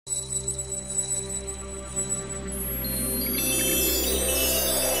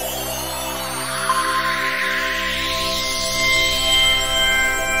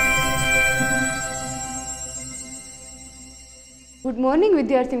Good morning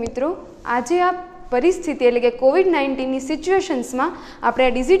विद्यार्थी मित्रों। आज आप परिस्थिति एटले के कोविड-19 ની સિચ્યુએશન્સમાં આપણે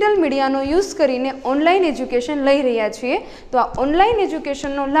આ ડિજિટલ મીડિયાનો યુઝ કરીને ઓનલાઈન એજ્યુકેશન લઈ રહ્યા છીએ। તો આ ઓનલાઈન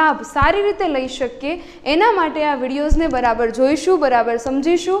એજ્યુકેશનનો લાભ સારી રીતે લઈ શકીએ એના માટે આ વિડીયોઝને બરાબર જોઈશું, બરાબર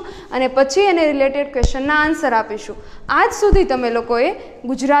સમજીશું અને પછી એને રિલેટેડ ક્વેશ્ચનના આન્સર આપીશું। આજ સુધી તમે લોકોએ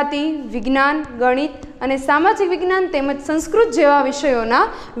ગુજરાતી, વિજ્ઞાન, ગણિત અને સામાજિક વિજ્ઞાન તેમજ સંસ્કૃત જેવા વિષયોના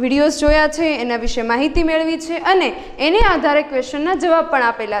વિડીયોઝ જોયા છે, એના વિશે માહિતી મેળવી છે અને એને આધારે ક્વેશ્ચનના જવાબ પણ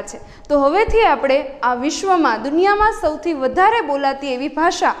આપેલા છે। તો હવેથી આપણે આ વિશ્વમાં દુનિયામાં સૌથી વધારે બોલાતી એવી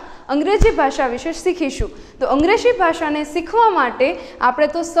ભાષા અંગ્રેજી ભાષા વિશે શીખીશું। તો અંગ્રેજી ભાષાને શીખવા માટે આપણે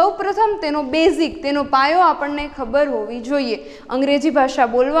તો સૌપ્રથમ તેનો બેઝિક, તેનો પાયો આપણને ખબર હોવી જોઈએ। અંગ્રેજી ભાષા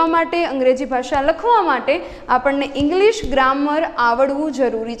બોલવા માટે, અંગ્રેજી ભાષા લખવા માટે આપણને ઇંગ્લિશ ગ્રામર આવડવું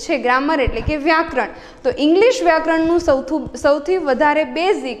જરૂરી છે। ગ્રામર એટલે કે વ્યાકરણ। તો ઇંગ્લિશ વ્યાકરણનું સૌથી વધારે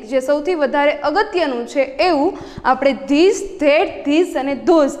બેઝિક, જે સૌથી વધારે અગત્યનું છે એવું આપણે ધીસ, ધેટ, ધીસ અને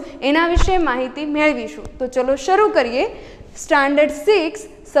ધોઝ એના વિશે માહિતી મેળવીશું। તો ચલો શરૂ કરીએ। Standard 6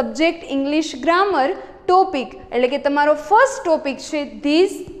 subject English grammar topic એટલે કે તમારો ફર્સ્ટ ટોપિક છે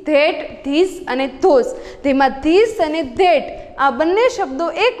ધીસ, ધેટ, ધીસ અને ધોઝ। તેમાં ધીસ અને ધેટ આ બંને શબ્દો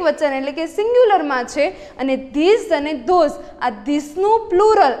એક વચન એટલે કે સિંગ્યુલરમાં છે અને ધીસ અને ધોઝ આ ધીસનું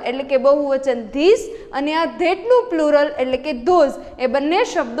પ્લુરલ એટલે કે બહુવચન ધીસ અને આ ધેટનું પ્લુરલ એટલે કે ધોઝ એ બંને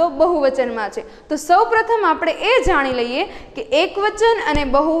શબ્દો બહુવચનમાં છે। તો સૌપ્રથમ આપણે એ જાણી લઈએ કે એકવચન અને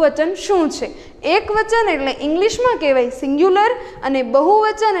બહુવચન શું છે। એકવચન એટલે ઇંગ્લિશમાં કહેવાય સિંગ્યુલર અને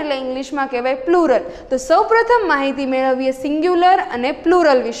બહુવચન એટલે ઇંગ્લિશમાં કહેવાય પ્લુરલ। તો સૌપ્રથમ માહિતી મેળવીએ સિંગ્યુલર અને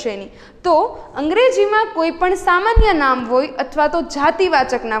પ્લુરલ વિશેની। તો અંગ્રેજીમાં કોઈ પણ સામાન્ય નામ હોય અથવા તો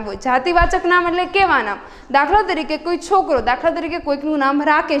જાતિવાચક નામ હોય। જાતિવાચક નામ એટલે કેવા નામ? દાખલા તરીકે કોઈ છોકરો, દાખલા તરીકે કોઈકનું નામ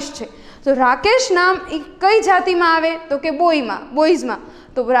રાકેશ છે, તો રાકેશ નામ એ કઈ જાતિમાં આવે? તો કે બોયઝમાં।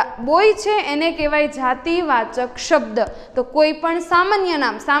 તો બોય છે એને કહેવાય જાતિવાચક શબ્દ। તો કોઈ પણ સામાન્ય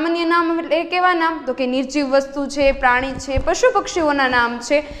નામ એટલે કેવા નામ? તો કે નિર્જીવ વસ્તુ છે, પ્રાણી છે, પશુ પક્ષીઓના નામ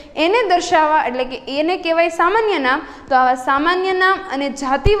છે, એને દર્શાવવા એટલે કે એને કહેવાય સામાન્ય નામ। તો આવા સામાન્ય નામ અને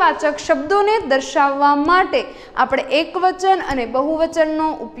જાતિવાચક શબ્દોને દર્શાવવા માટે આપણે એકવચન અને બહુવચનનો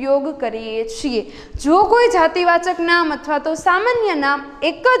ઉપયોગ કરીએ છીએ। જો કોઈ જાતિવાચક નામ અથવા તો સામાન્ય નામ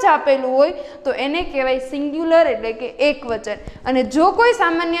એક જ આપેલું હોય તો એને કહેવાય સિંગ્યુલર એટલે કે એકવચન, અને જો કોઈ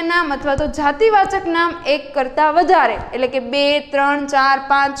સામાન્ય નામ અથવા તો જાતિવાચક નામ એક કરતાં વધારે એટલે કે 2, 3, 4,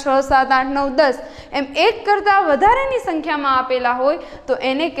 5, 6, 7, 8, 9, 10 એમ એક કરતાં વધારેની સંખ્યામાં આપેલા હોય તો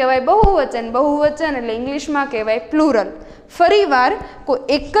એને કહેવાય બહુવચન। બહુવચન એટલે ઇંગ્લિશમાં કહેવાય પ્લુરલ। ફરીવાર કોઈ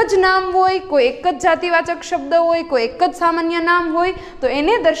એક જ નામ હોય, કોઈ એક જ જાતિવાચક શબ્દ હોય, કોઈ એક જ સામાન્ય નામ હોય તો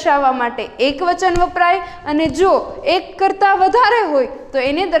એને દર્શાવવા માટે એકવચન વપરાય, અને જો એક કરતાં વધારે હોય તો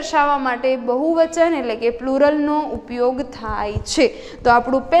એને દર્શાવવા માટે બહુવચન એટલે કે પ્લુરલનો ઉપયોગ થાય છે। તો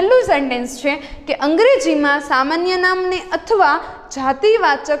આપણું પહેલું સેન્ટેન્સ છે કે અંગ્રેજીમાં સામાન્ય નામને અથવા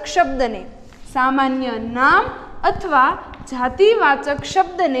જાતિવાચક શબ્દને, સામાન્ય નામ અથવા જાતિવાચક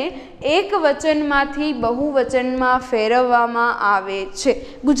શબ્દને એક વચનમાંથી બહુવચનમાં ફેરવવામાં આવે છે।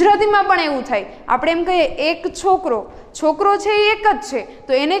 ગુજરાતીમાં પણ એવું થાય। આપણે એમ કહીએ એક છોકરો છે એ એક જ છે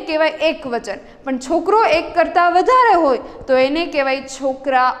તો એને કહેવાય એક વચન, પણ છોકરો એક કરતાં વધારે હોય તો એને કહેવાય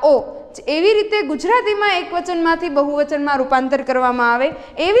છોકરાઓ। એવી રીતે ગુજરાતીમાં એકવચનમાંથી બહુવચનમાં રૂપાંતર કરવામાં આવે,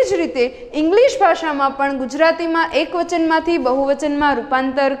 એવી જ રીતે ઇંગ્લિશ ભાષામાં પણ ગુજરાતીમાં એકવચનમાંથી બહુવચનમાં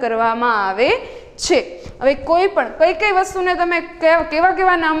રૂપાંતર કરવામાં આવે છે। હવે કોઈ પણ કઈ વસ્તુને તમે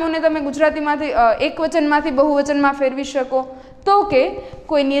કેવા નામોને તમે ગુજરાતીમાંથી એકવચનમાંથી બહુવચનમાં ફેરવી શકો? તો કે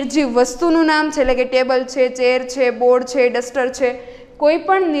કોઈ નિર્જીવ વસ્તુનું નામ છે એટલે કે ટેબલ છે, ચેર છે, બોર્ડ છે, ડસ્ટર છે, કોઈ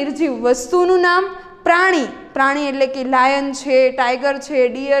પણ નિર્જીવ વસ્તુનું નામ, પ્રાણી એટલે કે લાયન છે, ટાઈગર છે,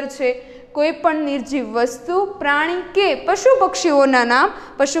 ડિયર છે, કોઈ પણ નિર્જીવ વસ્તુ, પ્રાણી કે પશુ પક્ષીઓના નામ,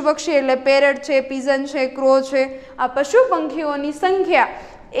 પશુ પક્ષી એટલે પેરટ છે, પીજન છે, ક્રો છે, આ પશુ પંખીઓની સંખ્યા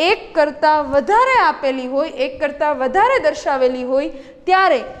એક કરતાં વધારે આપેલી હોય, એક કરતાં વધારે દર્શાવેલી હોય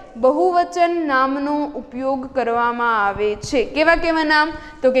ત્યારે બહુવચન નામનો ઉપયોગ કરવામાં આવે છે। કેવા નામ?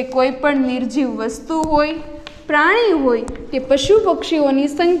 તો કે કોઈ પણ નિર્જીવ વસ્તુ હોય, પ્રાણી હોય કે પશુ પક્ષીઓની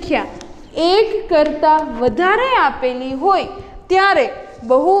સંખ્યા એક કરતાં વધારે આપેલી હોય ત્યારે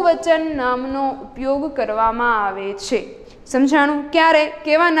બહુવચન નામનો ઉપયોગ કરવામાં આવે છે। સમજાણું? ક્યારે?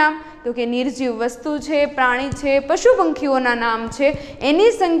 કેવા નામ? તો કે નિર્જીવ વસ્તુ છે, પ્રાણી છે, પશુ પંખીઓના નામ છે,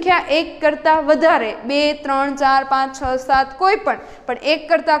 એની સંખ્યા એક કરતાં વધારે, 2, 3, 4, 5, 6, 7 કોઈ પણ એક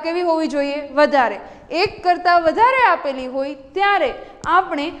કરતાં કેવી હોવી જોઈએ? વધારે। એક કરતાં વધારે આપેલી હોય ત્યારે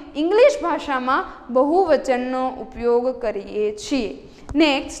આપણે ઇંગ્લિશ ભાષામાં બહુવચનનો ઉપયોગ કરીએ છીએ।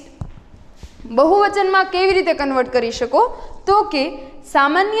 નેક્સ્ટ, બહુવચનમાં કેવી રીતે કન્વર્ટ કરી શકો? તો કે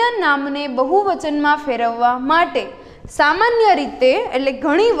સામાન્ય નામને બહુવચનમાં ફેરવવા માટે સામાન્ય રીતે એટલે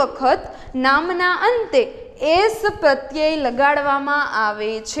ઘણી વખત નામના અંતે એસ પ્રત્યય લગાડવામાં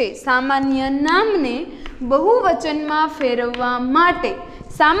આવે છે. સામાન્ય નામને બહુવચનમાં ફેરવવા માટે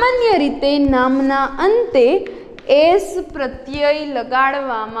સામાન્ય રીતે નામના અંતે એસ પ્રત્યય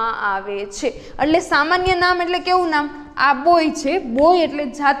લગાડવામાં આવે છે. એટલે સામાન્ય નામ એટલે કેવું નામ? આ બોય છે, બોય એટલે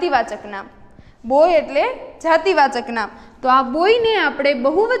જાતિવાચક નામ, બોય એટલે જાતિવાચક નામ. તો આ બોયને આપણે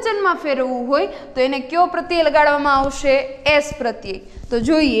બહુવચનમાં ફેરવવું હોય તો એને કયો પ્રત્યય લગાડવામાં આવશે? એસ પ્રત્યય. તો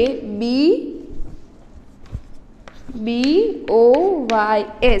જોઈએ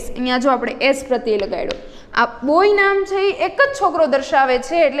BOYS. અહીંયા જો આપણે એસ પ્રત્યય લગાડ્યો. આ બોય નામ છે એ એક જ છોકરો દર્શાવે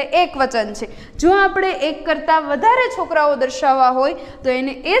છે એટલે એક વચન છે. જો આપણે એક કરતાં વધારે છોકરાઓ દર્શાવવા હોય તો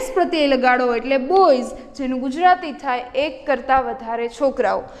એને એસ પ્રત્યય લગાડો એટલે બોયઝ, જેનું ગુજરાતી થાય એક કરતાં વધારે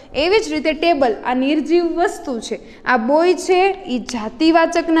છોકરાઓ. એવી જ રીતે ટેબલ, આ નિર્જીવ વસ્તુ છે. આ બોય છે એ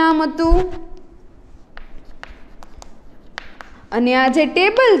જાતિવાચક નામ હતું અને આ જે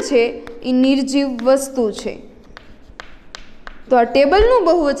ટેબલ છે એ નિર્જીવ વસ્તુ છે. તો આ ટેબલનું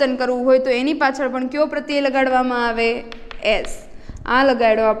બહુવચન કરવું હોય તો એની પાછળ પણ કયો પ્રત્યય લગાડવામાં આવે? એસ. આ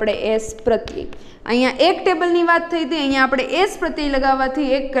લગાડ્યો આપણે એસ પ્રત્યય. અહીંયા એક ટેબલની વાત થઈ હતી, અહીંયા આપણે એસ પ્રત્યય લગાવવાથી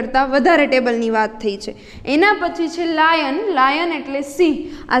એક કરતાં વધારે ટેબલની વાત થઈ છે. એના પછી છે લાયન. લાયન એટલે સિંહ.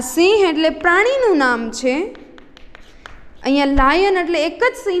 આ સિંહ એટલે પ્રાણીનું નામ છે. અહીંયા લાયન એટલે એક જ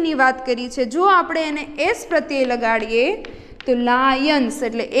સિંહની વાત કરી છે. જો આપણે એને એસ પ્રત્યય લગાડીએ તો લાયન્સ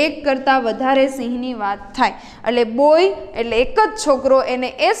એટલે એક કરતાં વધારે સિંહની વાત થાય. એટલે બોય એટલે એક જ છોકરો, એને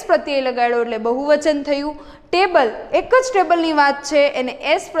એસ પ્રત્યય લગાડ્યો એટલે બહુવચન થયું. ટેબલ એક જ ટેબલની વાત છે, એને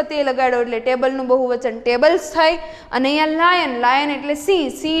એસ પ્રત્યય લગાડ્યો એટલે ટેબલનું બહુવચન ટેબલ્સ થાય. અને અહીંયા લાયન, લાયન એટલે સિંહ,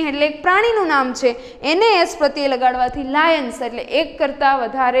 સિંહ એટલે એક પ્રાણીનું નામ છે, એને એસ પ્રત્યય લગાડવાથી લાયન્સ એટલે એક કરતાં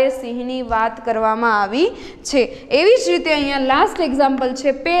વધારે સિંહની વાત કરવામાં આવી છે. એવી જ રીતે અહીંયા લાસ્ટ એક્ઝામ્પલ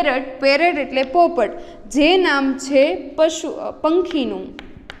છે પેરટ. પેરટ એટલે પોપટ, જે નામ છે પંખીનું.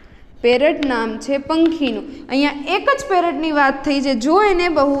 પેરટ નામ છે પંખીનું. અહીંયા એક જ પેરટની વાત થઈ છે. જો એને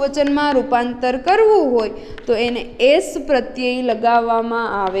બહુવચનમાં રૂપાંતર કરવું હોય તો એને એસ પ્રત્યય લગાવવામાં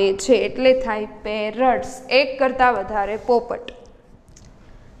આવે છે એટલે થાય પેરટ્સ, એક કરતાં વધારે પોપટ.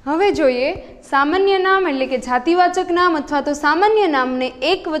 હવે જોઈએ સામાન્ય નામ એટલે કે જાતિવાચક નામ અથવા તો સામાન્ય નામને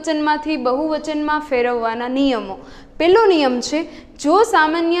એક વચનમાંથી બહુવચનમાં ફેરવવાના નિયમો. પહેલો નિયમ છે, જો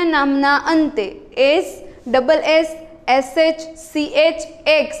સામાન્ય નામના અંતે S, double S, SH, CH,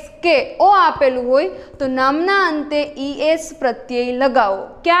 X કે O આપેલું હોય તો નામના અંતે ES પ્રત્યય લગાવો.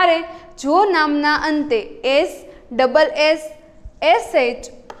 ક્યારે? જો નામના અંતે S, double S, SH,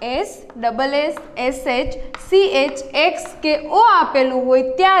 S, double S, SH, CH, X કે O આપેલું હોય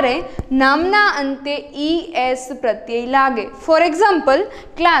ત્યારે નામના અંતે ES પ્રત્યય લાગે. For example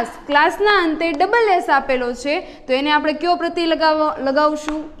class. ક્લાસના અંતે ડબલ S આપેલો છે તો એને આપણે કયો પ્રત્યય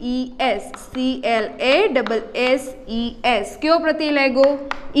લગાવશું? ES. CLASSES. કયો પ્રત્યય લાગ્યો?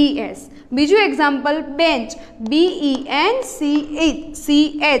 ES. બીજું એક્ઝામ્પલ બેન્ચ.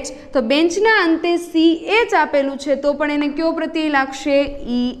 BENCH. તો બેન્ચના અંતે CH આપેલું છે તો પણ એને કયો પ્રત્યય લાગશે?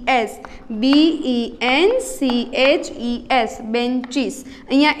 ES. BENCHES. બેન્ચીસ.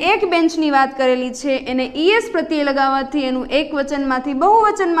 અહીંયા એક બેન્ચની વાત કરેલી છે, એને ES પ્રત્યય લગાવવાથી એનું એક વચનમાંથી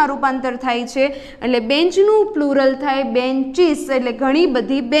બહુવચનમાં રૂપાંતર થાય છે એટલે બેન્ચનું પ્લુરલ થાય બેન્ચીસ, એટલે ઘણી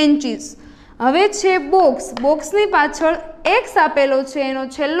બધી બેન્ચીસ. હવે છે બોક્સ. બોક્સની પાછળ એક્સ આપેલો છે, એનો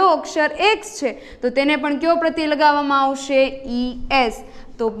છેલ્લો અક્ષર એક્સ છે તો તેને પણ કયો પ્રત્યય લગાવવામાં આવશે? ES.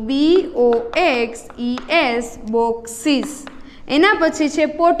 તો BOXES બોક્સીસ. એના પછી છે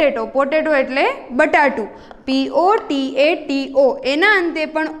પોટેટો. પોટેટો એટલે બટાટું. POTATO. એના અંતે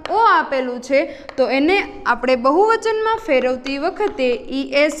પણ O આપેલું છે તો એને આપણે બહુવચનમાં ફેરવતી વખતે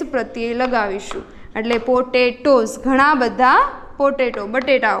ES પ્રત્યય લગાવીશું એટલે પોટેટોઝ, ઘણા બધા પોટેટો,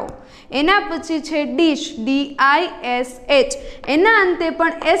 બટેટાઓ. એના પછી છે ડીશ. DISH. એના અંતે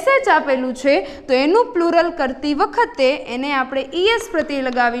પણ SH આપેલું છે તો એનું પ્લુરલ કરતી વખતે એને આપણે ES પ્રત્યય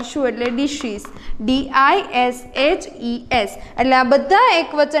લગાવીશું એટલે ડીશીસ. DISHES. એટલે આ બધા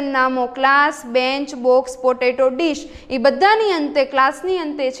એકવચન નામો class, bench, box, potato, dish એ બધાની અંતે ક્લાસની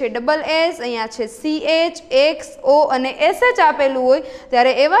અંતે છે ડબલ S, અહીંયા છે CH, X, O અને SH આપેલું હોય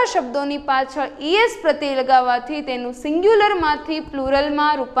ત્યારે એવા શબ્દોની પાછળ ES પ્રત્યય લગાવવાથી તેનું સિંગ્યુલરમાંથી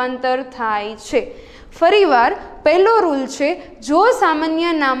પ્લુરલમાં રૂપાંતર થાય છે. ફરીવાર પહેલો રૂલ છે, જો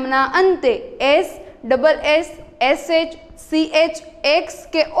સામાન્ય નામના અંતે S, double S, SH, CH, X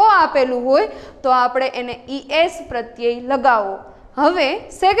કે O આપેલું હોય તો આપણે એને ES પ્રત્યય લગાવો. હવે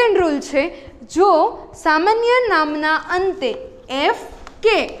સેકન્ડ રૂલ છે, જો સામાન્ય નામના અંતે F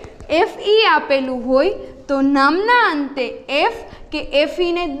કે FE આપેલું હોય તો નામના અંતે F કે FE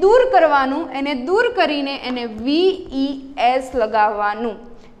ને દૂર કરવાનું, એને દૂર કરીને એને VES લગાવવાનું.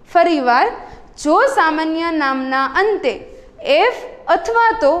 ફરીવાર, જો સામાન્ય નામના અંતે F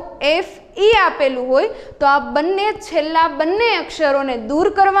अथवा तो FE आपेलू होय तो आ बंने छेल्ला बंने अक्षरों दूर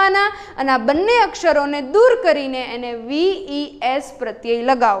करवाना अने आ बंने अक्षरों दूर करीने एने VES प्रत्यय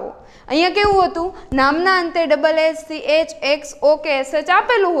लगावो। अहींया केवुं हतुं नामना अंते SS CH X O के SH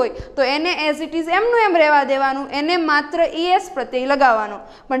आपेलुं होय तो एने एज इट इज एमनुं एम रहेवा देवानुं, एने मात्र ES प्रत्यय लगाववानो।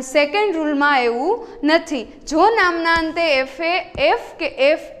 पण सेकंड रूल में एवुं नथी। जो नामना अंते F के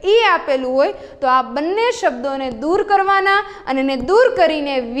FE आपेलुं होय तो आ बंने शब्दोने दूर करवाना अने एने दूर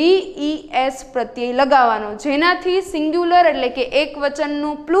करीने VES प्रत्यय लगाववानो, जेनाथी सिंग्युलर एटले के एक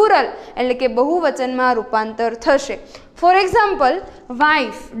वचननुं प्लूरल एटले के बहुवचનમાં रूपांतर थशे। फॉर एक्जाम्पल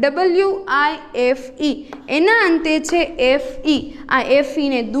वाइफ WIFE एना अंते छे FE, आ FE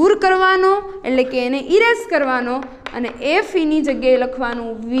ने दूर करवानो एटले के एने इरेज करवानो अने FE नी जग्याए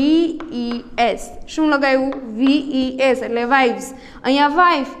लखवानुं VES। शुं लगाव्युं? VES एटले वाइव्स। अहींया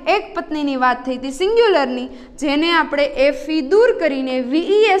वाइफ एक पत्नीनी वात थई हती सिंग्युलरनी, जेने आपणे FE दूर करीने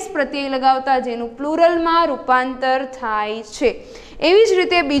VES प्रत्यय लगावता जेनुं प्लूरलमां रूपांतर थाय छे। एवी ज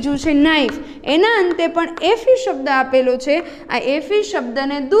रीते बीजुं छे नाइफ, एना अंते पण FE शब्द आपेलो छे। आ FE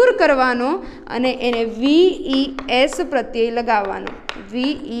शब्दने दूर करवानो अने एने VES प्रत्यय लगाववानो।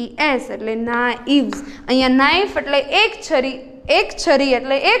 VES एटले नाइव्स। अहींया नाइफ एटले एक छरी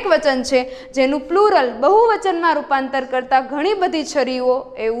एटले एक वचन छे, जेनुं प्लूरल बहुवचનમાં रूपांतर करता घणी बधी छरीओ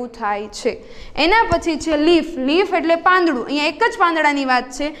एवुं थाय छे। एना पछी छे लीफ। लीफ एटले પાંદડું। अहींया एक ज પાંદડાની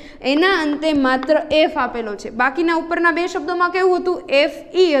વાત छे, एना अंते मात्र F आपेलो छे। बाकीना उपरना बे शब्दोमां केवुं हतुं?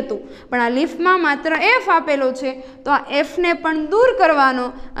 FE हतुं, पण आ लीफमां मात्र F आपेलो छे तो आ F ने पण दूर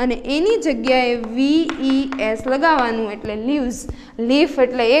करवानो अने एनी जग्याए VES लगाववानुं एटले लीव्स। लीफ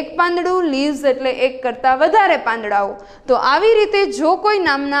एटले एक પાંદડું, लीव्स एटले एक करता वधारे પાંદડાઓ। तो आवी रीते जो कोई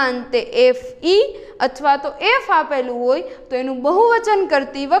नामना अंते FE अथवा तो F आपेलू होय तो एनुं बहुवचन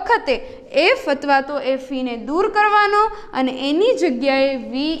करती वखते F अथवा तो FE ने दूर करवानो अने एनी जग्याए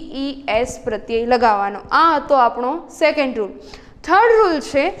VES प्रत्यय लगाववानो। आ हतो आपणो सेकंड रूल। थर्ड रूल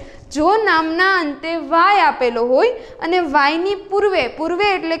छे जो नामना अंते Y आपेलो होय अने Y नी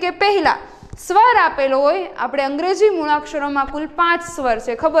पूर्वे एटले के पहेला स्वर आपेलो होय। आपणे अंग्रेजी मूळाक्षरोमां कुल 5 स्वर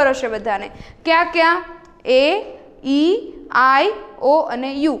छे, खबर हशे बधाने। क्या क्या? A E I O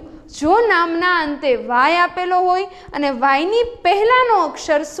अने U। जो नामना अंते Y आपेलो होय अने Y नी पहेलानो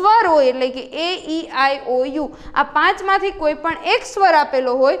अक्षर स्वर होय एटले के A E I O U, आ 5 मांथी कोई पण एक स्वर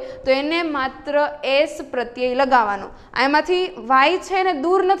आपेलो होय तो एने मात्र S प्रत्यय लगाववानो। आमांथी Y छे ने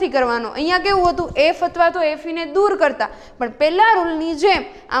दूर नथी करवानो। अहींया केवुं हतुं? F अथवा तो FE ने दूर करता, पण पहेला रूलनी जेम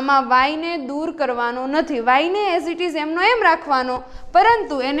आमां Y ने दूर करवानो नथी। Y ने एज इट इज एमनो एम राखवानो,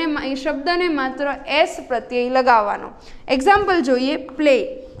 परंतु एने शब्दने मात्र S प्रत्यय लगाववानो। एक्जाम्पल जोईए। प्ले,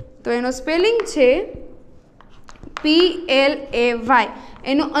 तो एनो स्पेलिंग छे PLAY।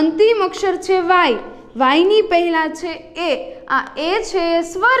 एनो अंतिम अक्षर छे Y। Y नी पहेला छे A। आ A छे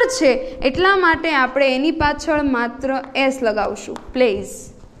स्वर छे, एटला माटे आपणे एनी पाछळ मात्र S लगावशुं। प्लेज।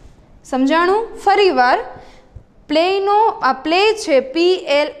 समजाणुं? फरीवार प्लेनो आ प्ले छे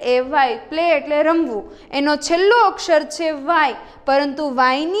PLAY। प्ले एटले रमवुं। एनो छेल्लो अक्षर छे Y, परंतु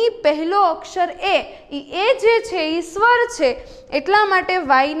Y नी पहेलो अक्षर A, ए जे छे ई स्वर छे, एटला माटे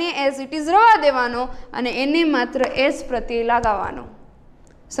Y ने एज इट इज रवा देवानो अने एने मात्र S प्रत्यय लगाववानो।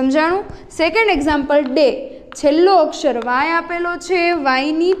 समजाणुं? Second example day. छेल्लो अक्षर Y आपेलो छे,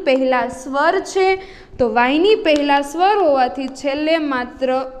 Y नी पहेला स्वर छे, तो Y नी पहेला स्वर होवाथी छेल्ले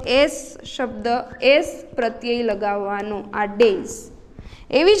मात्र S शब्द S प्रत्यय लगाववानो, आ डेज।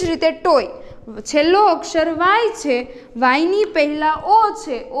 एवी ज रीते टॉय। छेल्लो अक्षर Y छे, Y नी पहेला O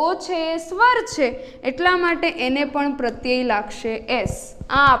छे, O छे ए स्वर छे, एटला माटे एने पण प्रत्यय लागशे S।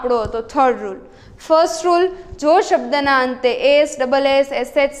 आ आपणो हतो थर्ड रूल। फर्स्ट रूल, जो शब्दना अंते S, SS,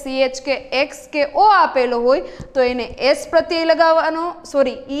 SH, CH के X के O आपेलो होय तो एने S प्रत्यय लगाववानो,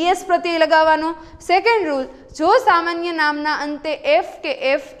 ES प्रत्यय लगाववानो। सेकंड रूल, जो सामान्य नामना अंते F के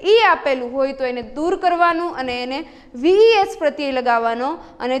FE आपेलू होय तो एने दूर करवानुं अने एने VES प्रत्यय लगाववानो।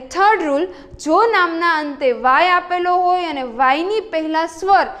 अने थर्ड रूल, जो नामना अंते Y आपेलो होय अने Y नी पहेला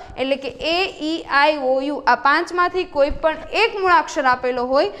स्वर एटले के A E I O U, आ 5 मांथी कोई पण एक मूळाक्षर आपेलो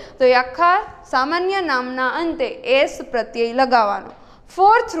होय तो ए आखा सामान्य नामना अंते S प्रत्यय लगाववानो।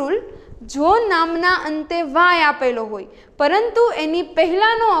 फोर्थ रूल, जो नामना अंते Y आपेलो होय परंतु एनी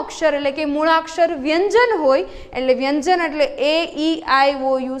पहेलानो अक्षर एटले के मूळाक्षर व्यंजन होय, एटले व्यंजन एटले A E I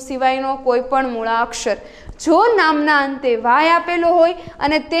O U सिवायनो कोई पण मूळाक्षर। जो नामना अंते Y आपेलो होय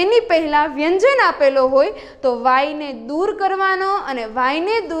अने तेनी पहेला व्यंजन आपेलो होय तो Y ने दूर करवानो अने Y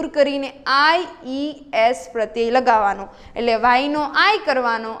ने दूर करीने I E S प्रत्यय लगाववानो, एटले Y नो I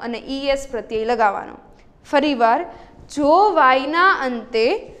करवानो अने E S प्रत्यय लगाववानो। फरीवार, जो Y ना अंते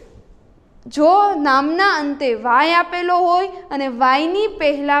જો નામના અંતે વાય આપેલો હોય અને વાયની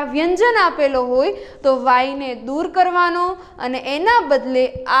પહેલાં વ્યંજન આપેલો હોય તો વાયને દૂર કરવાનો અને એના બદલે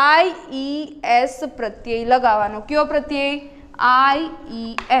IES પ્રત્યય લગાવવાનો. કયો પ્રત્યય?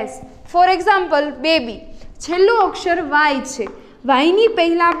 IES. ફોર એક્ઝામ્પલ બેબી, છેલ્લું અક્ષર વાય છે, વાયની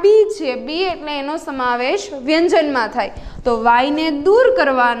પહેલાં બી છે, બી એટલે એનો સમાવેશ વ્યંજનમાં થાય, તો વાયને દૂર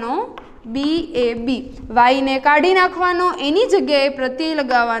કરવાનો BAB, વાયને કાઢી નાખવાનો, એની જગ્યાએ પ્રત્યય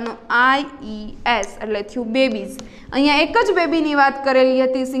લગાવવાનો IES એટલે થયું બેબીઝ. અહીંયા એક જ બેબીની વાત કરેલી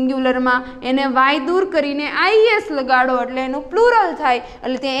હતી સિંગ્યુલરમાં, એને વાય દૂર કરીને IES લગાડો એટલે એનું પ્લુરલ થાય,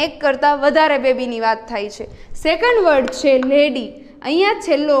 એટલે ત્યાં એક કરતાં વધારે બેબીની વાત થાય છે. સેકન્ડ વર્ડ છે લેડી. અહીંયા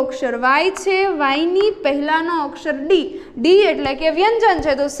છેલ્લો અક્ષર વાય છે, વાયની પહેલાંનો અક્ષર ડી એટલે કે વ્યંજન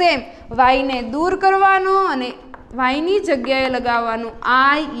છે, તો સેમ વાયને દૂર કરવાનો અને વાયની જગ્યાએ લગાવવાનું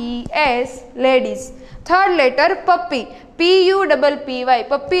IES લેડીઝ. થર્ડ લેટર પપ્પી, PUPPY,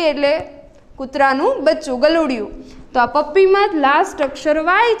 પપ્પી એટલે કૂતરાનું બચ્ચું, ગલુડિયું. તો આ પપ્પીમાં લાસ્ટ અક્ષર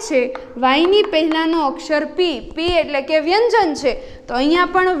વાય છે, વાયની પહેલાંનો અક્ષર પી એટલે કે વ્યંજન છે, તો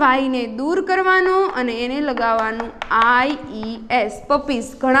અહીંયા પણ વાયને દૂર કરવાનો અને એને લગાવવાનું IES પપીઝ,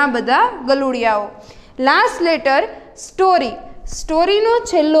 ઘણા બધા ગલુડિયાઓ. Last letter story. સ્ટોરીનો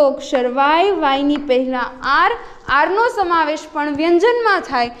છેલ્લો અક્ષર વાયની પહેલાં આરનો સમાવેશ પણ વ્યંજનમાં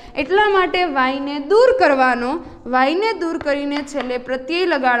થાય, એટલા માટે વાયને દૂર કરવાનો, વાયને દૂર કરીને છેલ્લે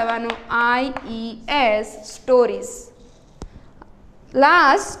પ્રત્યય લગાડવાનો IES સ્ટોરીઝ.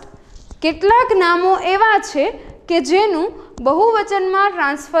 લાસ્ટ કેટલાક નામો એવા છે કે જેનું બહુવચનમાં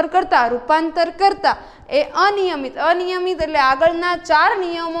ટ્રાન્સફર કરતા, રૂપાંતર કરતા એ અનિયમિત એટલે આગળના 4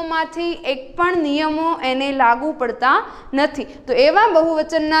 નિયમોમાંથી એક પણ નિયમો એને લાગુ પડતા નથી, તો એવા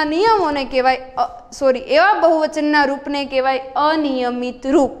બહુવચનના નિયમોને કહેવાય એવા બહુવચનના રૂપને કહેવાય અનિયમિત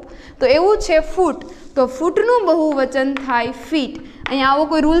રૂપ. તો એવું છે ફૂટ, તો ફૂટનું બહુવચન થાય ફીટ. અહીંયા આવો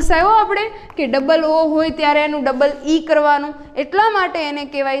કોઈ રૂલ્સ આવ્યો આપણે કે ડબલ ઓ હોય ત્યારે એનું ડબલ ઈ કરવાનું, એટલા માટે એને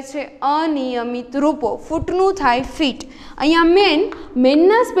કહેવાય છે અનિયમિત રૂપો. ફૂટનું થાય ફીટ. અહીંયા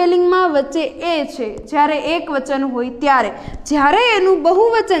મેનના સ્પેલિંગમાં વચ્ચે એ છે જ્યારે એક વચન હોય ત્યારે, જ્યારે એનું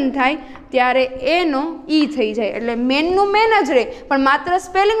બહુવચન થાય ત્યારે એનો ઈ થઈ જાય, એટલે મેનનું મેન જ રહે, પણ માત્ર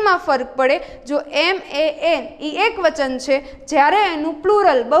સ્પેલિંગમાં ફરક પડે. જો MAN એ એક વચન છે, જ્યારે એનું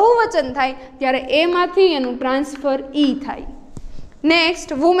પ્લુરલ બહુવચન થાય ત્યારે એમાંથી એનું ટ્રાન્સફર ઈ થાય.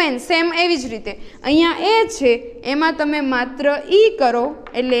 નેક્સ્ટ વુમેન, સેમ એવી જ રીતે અહીંયા એ છે, એમાં તમે માત્ર ઈ કરો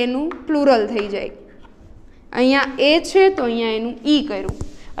એટલે એનું પ્લુરલ થઈ જાય. અહીંયા એ છે તો અહીંયા એનું ઈ કર્યું,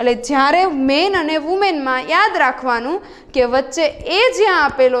 એટલે જ્યારે મેન અને વુમેનમાં યાદ રાખવાનું કે વચ્ચે એ જ્યાં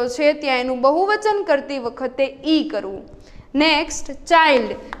આપેલો છે ત્યાં એનું બહુવચન કરતી વખતે ઈ કરવું. Next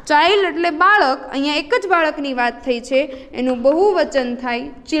child. ચાઇલ્ડ એટલે બાળક. અહીંયા એક જ બાળકની વાત થઈ છે, એનું બહુવચન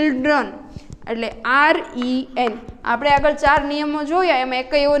થાય ચિલ્ડ્રન એટલે REN. આપણે આગળ 4 નિયમો જોયા, એમાં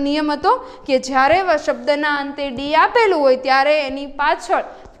એક એવો નિયમ હતો કે જ્યારે શબ્દના અંતે ડી આપેલું હોય ત્યારે એની પાછળ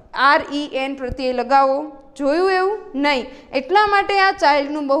REN પ્રત્યય લગાવો. જોયું એવું નહીં, એટલા માટે આ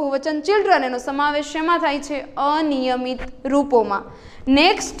ચાઇલ્ડનું બહુવચન ચિલ્ડ્રન, એનો સમાવેશ શેમાં થાય છે? અનિયમિત રૂપોમાં.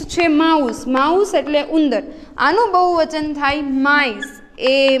 નેક્સ્ટ છે માઉસ. માઉસ એટલે ઉંદર. આનું બહુવચન થાય માઇસ,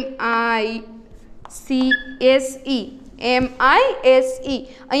 MICE.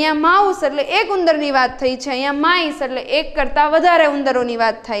 અહીંયા માઉસ એટલે એક ઉંદરની વાત થઈ છે, અહીંયા માઇસ એટલે એક કરતાં વધારે ઉંદરોની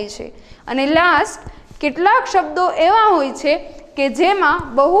વાત થાય છે. અને લાસ્ટ કેટલાક શબ્દો એવા હોય છે કે જેમાં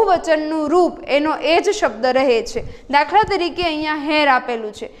બહુવચનનું રૂપ એનો એ જ શબ્દ રહે છે. દાખલા તરીકે અહીંયા હેર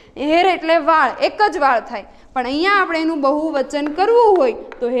આપેલું છે, હેર એટલે વાળ, એક જ વાળ થાય, પણ અહીંયા આપણે એનું બહુવચન કરવું હોય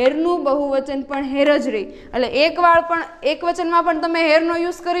તો હેરનું બહુવચન પણ હેર જ રહે, એટલે એક વાળ પણ એક વચનમાં પણ તમે હેરનો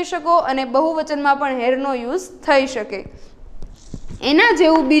યુઝ કરી શકો અને બહુવચનમાં પણ હેરનો યુઝ થઈ શકે. એના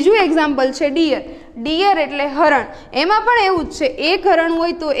જેવું બીજું એક્ઝામ્પલ છે ડિયર. ડિયર એટલે હરણ. એમાં પણ એવું જ છે, એક હરણ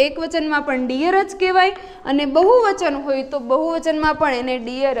હોય તો એક વચનમાં પણ ડિયર જ કહેવાય અને બહુવચન હોય તો બહુવચનમાં પણ એને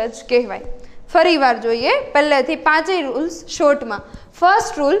ડિયર જ કહેવાય. ફરી વાર જોઈએ પહેલેથી 5 રૂલ્સ શોર્ટમાં.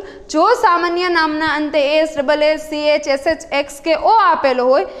 ફર્સ્ટ રૂલ, જો સામાન્ય નામના અંતે S, SSS, CH, SH, X કે O આપેલો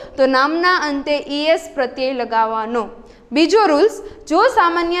હોય તો નામના અંતે ES પ્રત્યય લગાવવાનો. બીજો રૂલ્સ, જો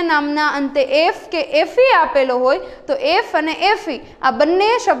સામાન્ય નામના અંતે F કે FE આપેલો હોય તો F અને FE આ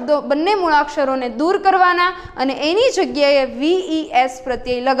બંને મૂળાક્ષરોને દૂર કરવાના અને એની જગ્યાએ VES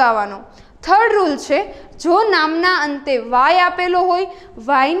પ્રત્યય લગાવવાનો. થર્ડ રૂલ છે, જો નામના અંતે વાય આપેલો હોય,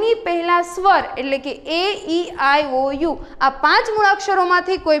 વાયની પહેલા સ્વર એટલે કે AEIOU આ 5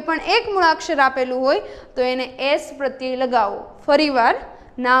 મૂળાક્ષરોમાંથી કોઈ પણ એક મૂળાક્ષર આપેલું હોય તો એને S પ્રત્યય લગાવો. ફરીવાર,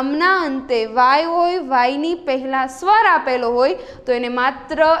 નામના અંતે વાય હોય, વાયની પહેલા સ્વર આપેલો હોય તો એને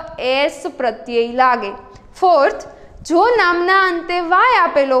માત્ર S પ્રત્યય લાગે. ફોર્થ, જો નામના અંતે વાય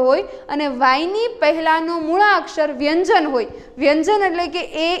આપેલો હોય અને વાયની પહેલાંનો મૂળાક્ષર વ્યંજન હોય, વ્યંજન એટલે કે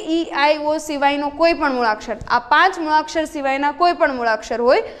એ ઈ આઈ ઓ સિવાયનો કોઈ પણ મૂળાક્ષર, આ 5 મૂળાક્ષર સિવાયના કોઈ પણ મૂળાક્ષર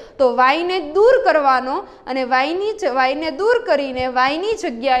હોય તો વાયને દૂર કરવાનો અને વાયને દૂર કરીને વાયની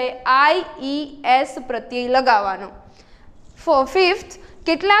જગ્યાએ આઈ ઈ એસ પ્રત્યય લગાવવાનો. ફિફ્થ,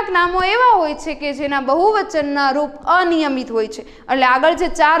 કેટલાક નામો એવા હોય છે કે જેના બહુવચનના રૂપ અનિયમિત હોય છે. એટલે આગળ જે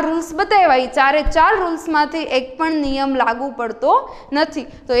 4 રૂલ્સ બતાવ્યા એ 4 રૂલ્સમાંથી એક પણ નિયમ લાગુ પડતો નથી.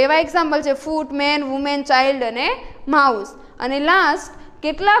 તો એવા એક્ઝામ્પલ છે ફૂટ, મેન, વુમેન, ચાઇલ્ડ અને માઉસ. અને લાસ્ટ,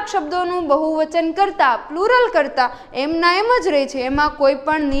 કેટલાક શબ્દોનું બહુવચન કરતાં, પ્લુરલ કરતાં એમના એમ જ રહે છે, એમાં કોઈ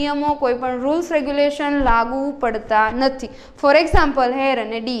પણ નિયમો, કોઈ પણ રૂલ્સ રેગ્યુલેશન લાગુ પડતા નથી. ફોર એક્ઝામ્પલ હેર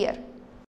અને ડિયર.